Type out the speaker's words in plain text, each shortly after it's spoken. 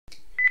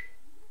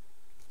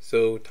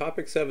So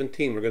topic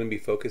 17, we're going to be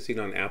focusing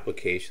on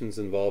applications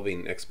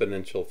involving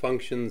exponential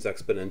functions,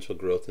 exponential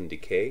growth and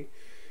decay.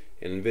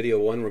 And in video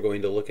 1, we're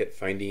going to look at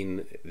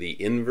finding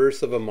the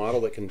inverse of a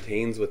model that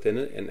contains within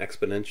it an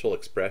exponential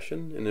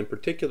expression. And in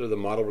particular, the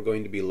model we're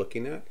going to be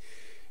looking at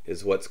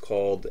is what's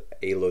called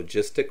a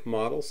logistic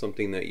model,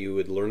 something that you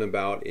would learn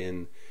about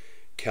in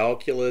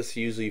calculus,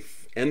 usually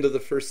end of the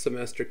first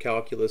semester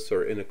calculus,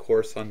 or in a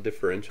course on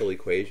differential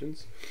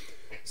equations.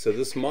 So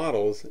this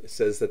model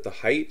says that the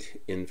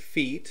height in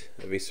feet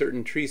of a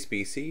certain tree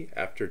species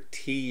after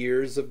t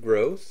years of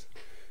growth,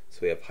 so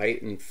we have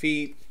height in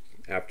feet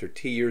after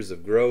t years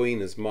of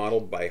growing, is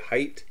modeled by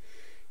height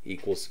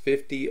equals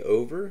 50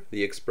 over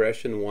the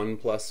expression 1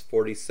 plus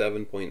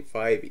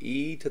 47.5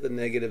 e to the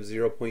negative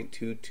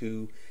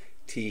 0.22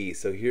 t.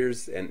 So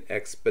here's an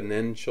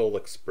exponential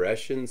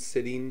expression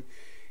sitting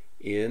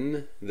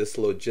in this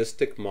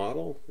logistic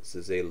model. This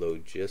is a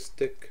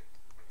logistic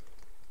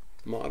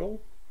model.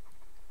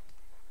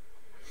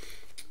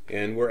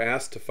 And we're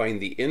asked to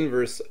find the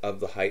inverse of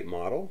the height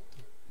model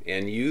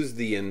and use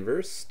the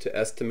inverse to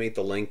estimate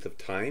the length of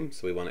time.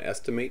 So we want to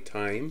estimate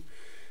time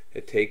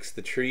it takes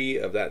the tree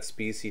of that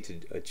species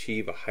to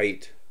achieve a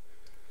height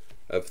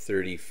of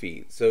 30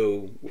 feet.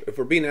 So if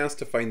we're being asked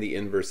to find the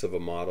inverse of a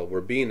model,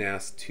 we're being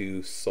asked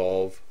to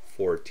solve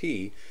for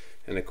t.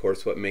 And of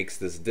course, what makes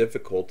this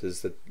difficult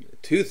is that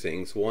two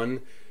things.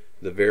 One,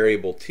 the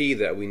variable t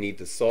that we need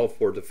to solve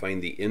for to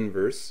find the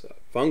inverse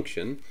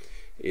function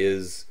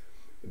is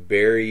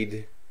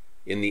buried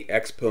in the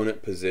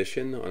exponent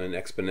position on an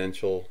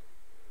exponential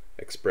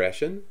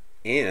expression,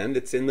 and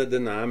it's in the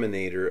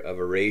denominator of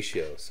a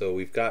ratio. So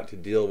we've got to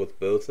deal with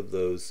both of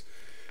those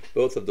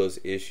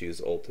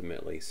issues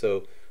ultimately.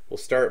 So we'll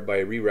start by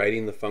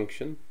rewriting the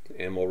function,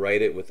 and we'll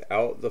write it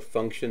without the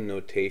function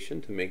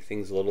notation to make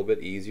things a little bit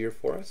easier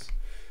for us.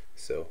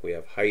 So we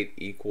have height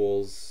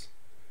equals,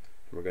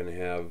 we're going to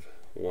have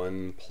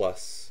 1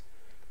 plus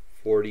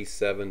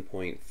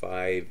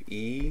 47.5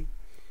 e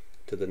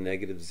to the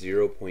negative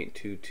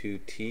 0.22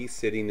 t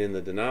sitting in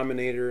the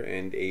denominator,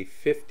 and a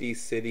 50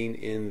 sitting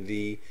in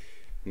the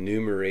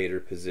numerator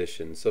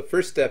position. So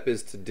first step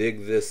is to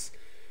dig this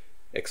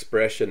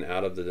expression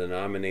out of the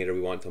denominator.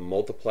 We want to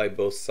multiply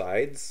both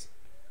sides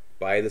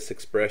by this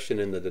expression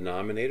in the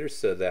denominator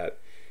so that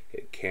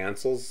it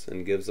cancels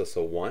and gives us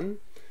a 1.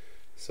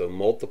 So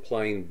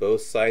multiplying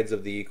both sides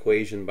of the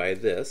equation by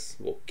this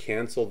will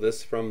cancel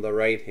this from the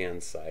right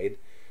hand side,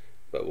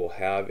 but we'll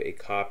have a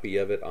copy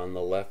of it on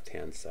the left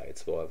hand side.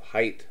 So we'll have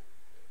height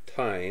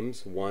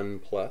times 1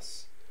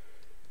 plus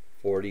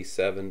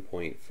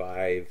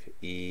 47.5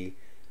 e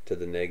to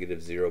the negative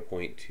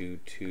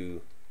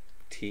 0.22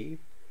 t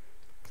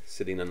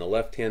sitting on the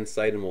left hand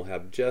side, and we'll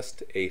have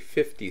just a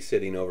 50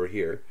 sitting over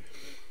here.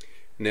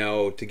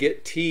 Now, to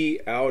get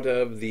t out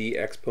of the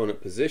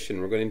exponent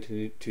position, we're going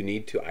to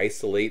need to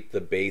isolate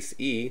the base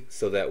e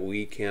so that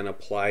we can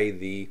apply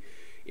the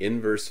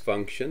inverse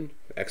function.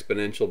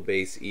 Exponential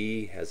base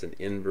e has an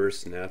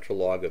inverse natural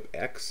log of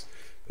x,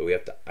 but we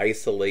have to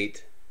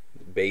isolate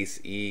base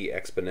e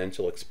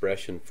exponential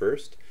expression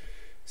first.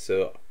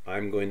 So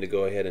I'm going to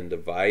go ahead and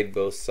divide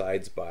both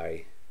sides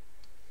by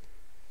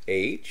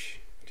h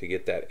to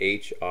get that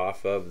h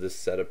off of this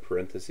set of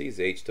parentheses.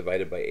 H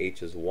divided by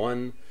h is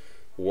 1.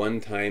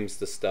 1 times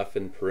the stuff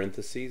in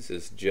parentheses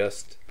is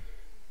just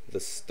the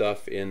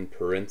stuff in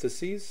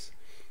parentheses.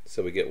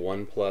 So we get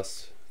 1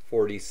 plus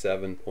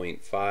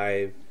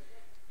 47.5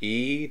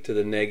 e to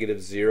the negative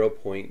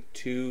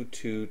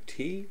 0.22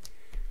 t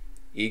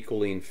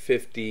equaling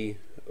 50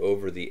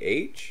 over the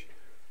h.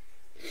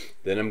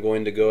 Then I'm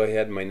going to go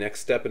ahead, my next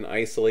step in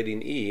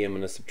isolating e, I'm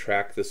going to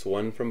subtract this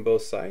 1 from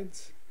both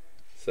sides.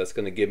 So that's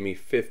going to give me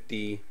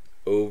 50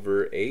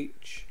 over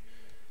h,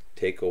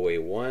 take away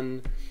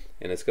 1,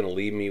 and it's going to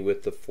leave me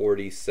with the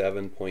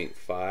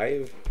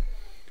 47.5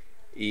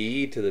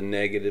 e to the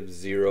negative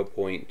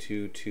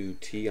 0.22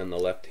 t on the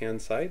left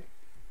hand side.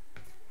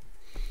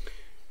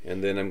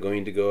 And then I'm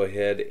going to go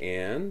ahead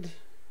and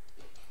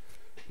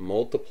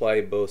multiply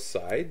both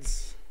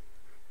sides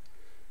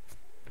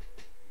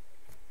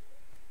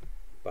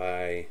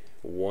by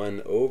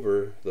 1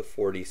 over the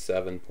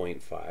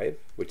 47.5,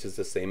 which is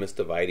the same as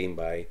dividing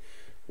by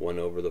 1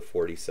 over the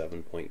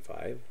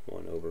 47.5,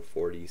 1 over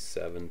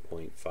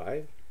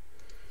 47.5.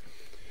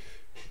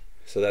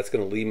 So that's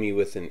going to leave me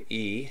with an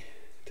e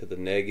to the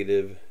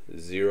negative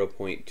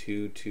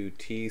 0.22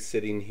 t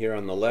sitting here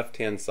on the left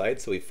hand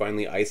side. So we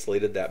finally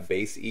isolated that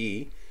base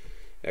e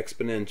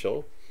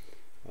exponential.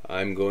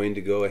 I'm going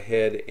to go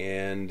ahead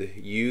and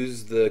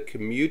use the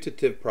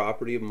commutative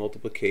property of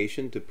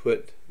multiplication to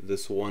put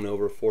this 1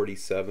 over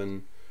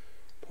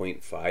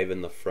 47.5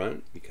 in the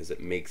front because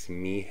it makes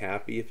me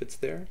happy if it's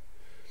there,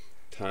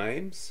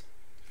 times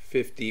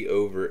 50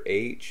 over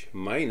h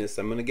minus,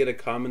 I'm going to get a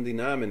common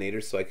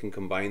denominator so I can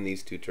combine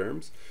these two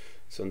terms.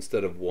 So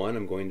instead of 1,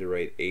 I'm going to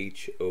write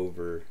h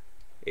over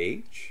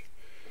h.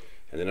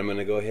 And then I'm going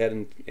to go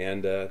ahead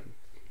and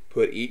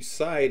put each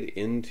side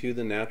into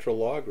the natural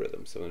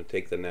logarithm. So I'm going to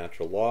take the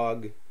natural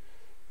log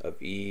of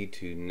e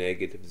to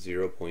negative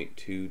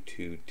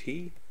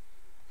 0.22t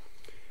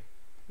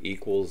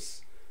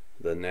equals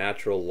the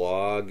natural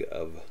log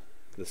of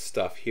the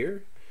stuff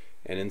here,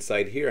 and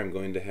inside here I'm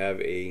going to have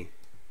a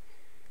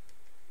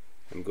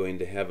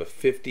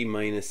 50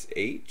 minus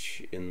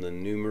h in the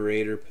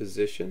numerator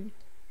position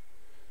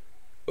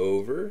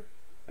over,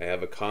 I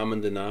have a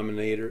common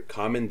denominator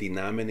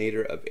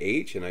of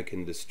h, and I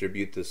can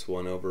distribute this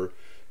 1 over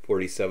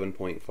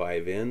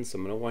 47.5n, so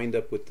I'm going to wind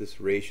up with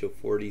this ratio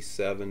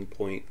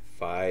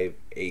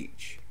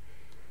 47.5h.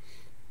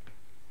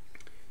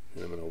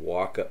 And I'm going to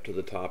walk up to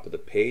the top of the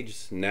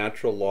page.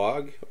 Natural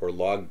log, or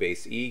log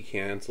base e,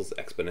 cancels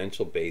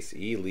exponential base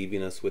e,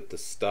 leaving us with the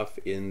stuff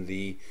in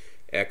the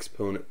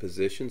exponent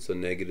position, so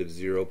negative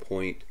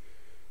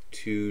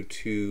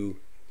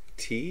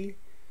 0.22t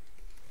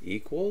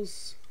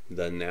equals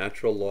the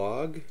natural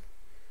log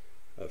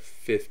of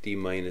 50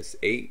 minus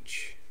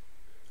h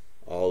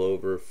all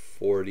over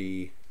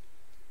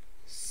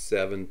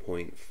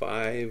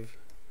 47.5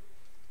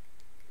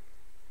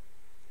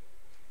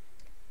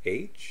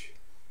 h.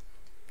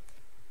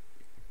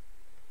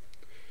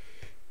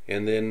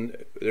 And then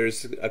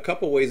there's a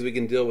couple ways we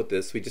can deal with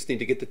this. We just need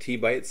to get the t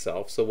by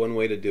itself. So one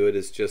way to do it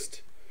is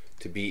just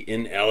to be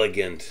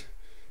inelegant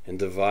and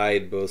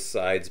divide both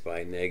sides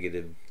by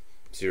negative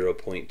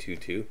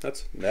 0.22.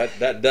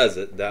 That does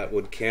it. That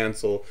would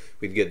cancel.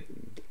 We'd get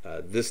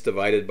this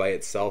divided by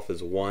itself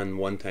is 1.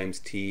 1 times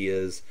t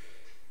is,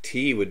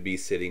 t would be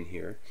sitting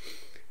here.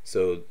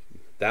 So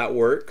that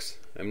works.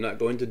 I'm not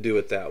going to do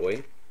it that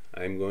way.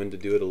 I'm going to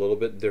do it a little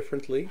bit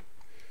differently.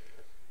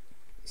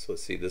 So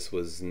let's see, this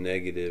was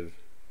negative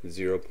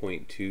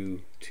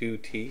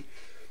 0.22t.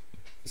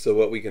 So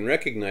what we can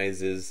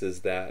recognize is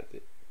that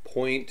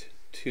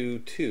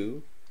 0.22,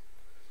 I'm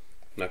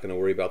not going to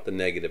worry about the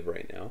negative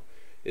right now,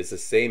 is the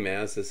same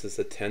as, this is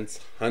a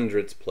tenths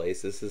hundredths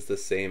place, this is the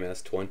same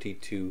as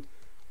 22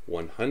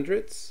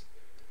 100ths,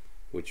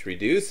 which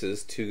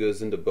reduces, 2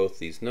 goes into both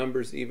these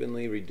numbers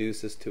evenly,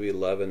 reduces to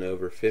 11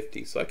 over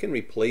 50. So I can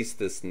replace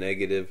this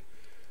negative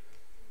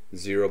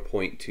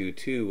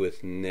 0.22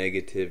 with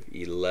negative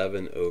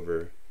 11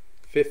 over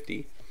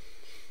 50.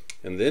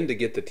 And then to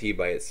get the t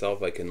by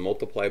itself, I can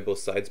multiply both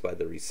sides by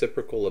the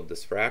reciprocal of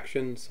this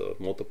fraction. So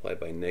multiply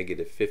by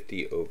negative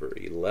 50 over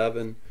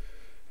 11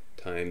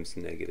 times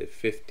negative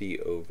 50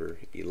 over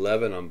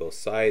 11 on both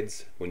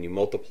sides. When you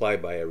multiply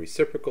by a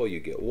reciprocal, you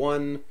get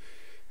 1.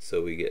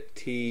 So we get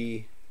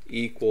t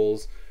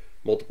equals,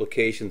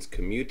 multiplication's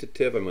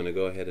commutative. I'm going to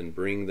go ahead and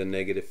bring the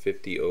negative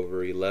 50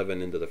 over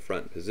 11 into the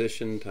front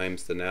position,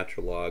 times the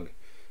natural log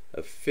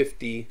of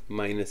 50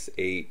 minus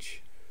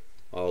h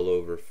all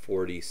over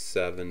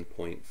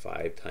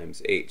 47.5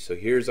 times h. So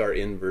here's our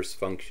inverse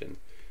function.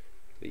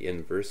 The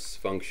inverse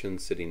function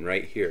sitting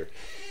right here.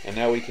 And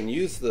now we can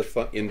use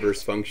the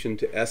inverse function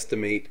to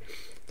estimate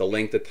the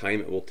length of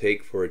time it will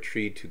take for a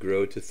tree to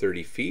grow to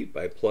 30 feet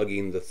by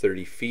plugging the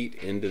 30 feet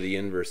into the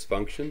inverse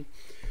function.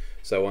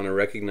 So I want to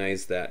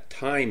recognize that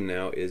time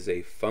now is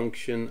a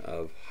function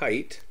of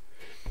height.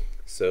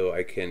 So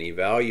I can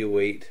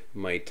evaluate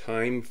my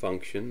time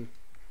function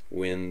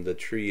when the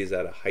tree is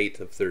at a height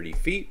of 30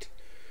 feet.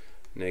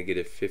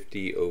 Negative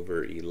 50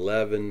 over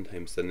 11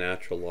 times the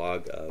natural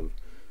log of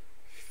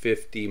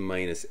 50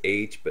 minus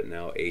h, but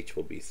now h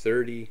will be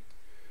 30,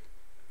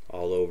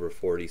 all over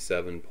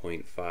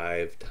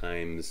 47.5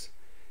 times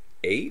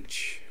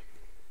h.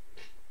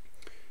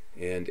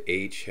 And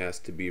h has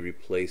to be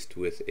replaced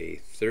with a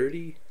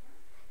 30.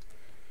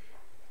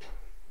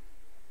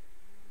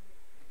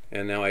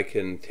 And now I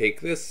can take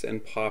this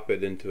and pop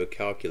it into a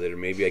calculator.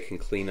 Maybe I can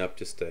clean up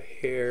just a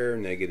hair.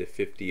 Negative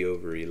 50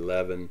 over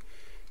 11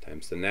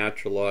 times the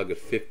natural log of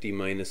 50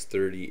 minus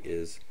 30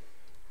 is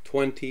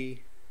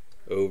 20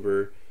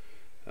 over,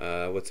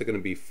 what's it going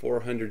to be,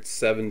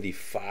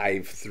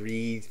 475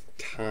 3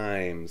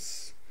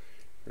 times,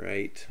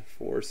 right?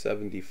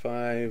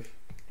 475.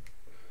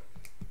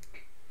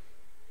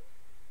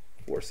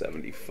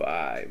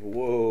 475.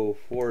 Whoa,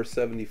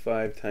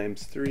 475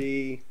 times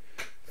 3,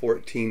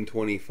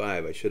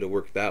 1425. I should have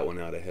worked that one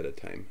out ahead of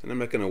time. And I'm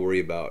not going to worry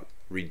about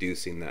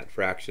reducing that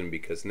fraction,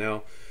 because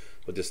now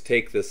we'll just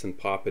take this and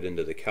pop it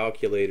into the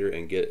calculator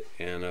and get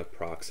an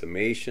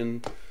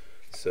approximation.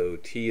 So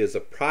t is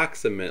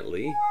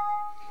approximately,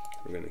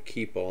 we're going to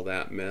keep all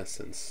that mess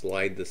and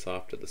slide this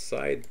off to the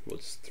side. We'll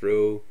just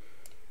throw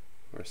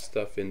our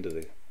stuff into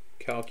the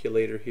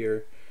calculator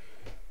here.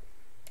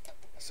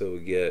 So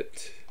we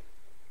get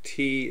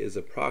t is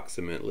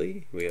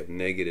approximately, we have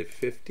negative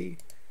 50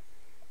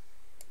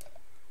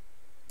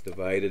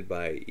 divided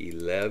by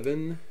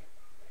 11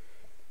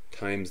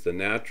 times the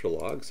natural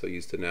log, so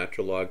use the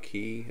natural log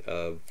key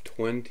of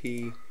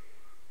 20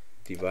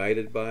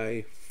 divided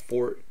by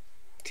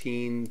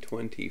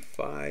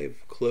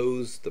 1425,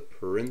 close the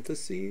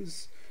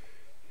parentheses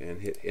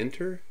and hit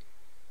enter.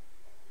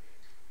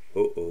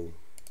 Go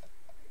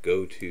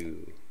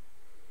to,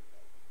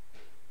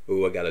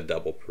 I got a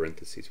double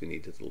parentheses, we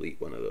need to delete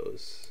one of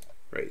those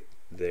right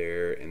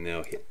there, and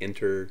now hit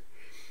enter.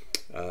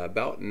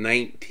 About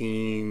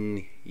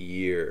 19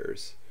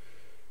 years.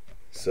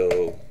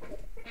 So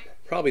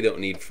probably don't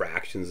need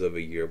fractions of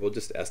a year. We'll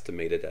just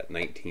estimate it at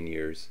 19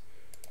 years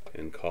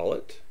and call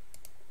it.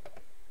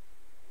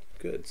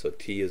 Good. So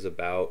T is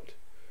about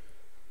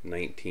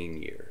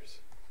 19 years.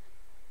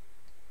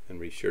 And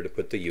be sure to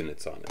put the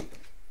units on it.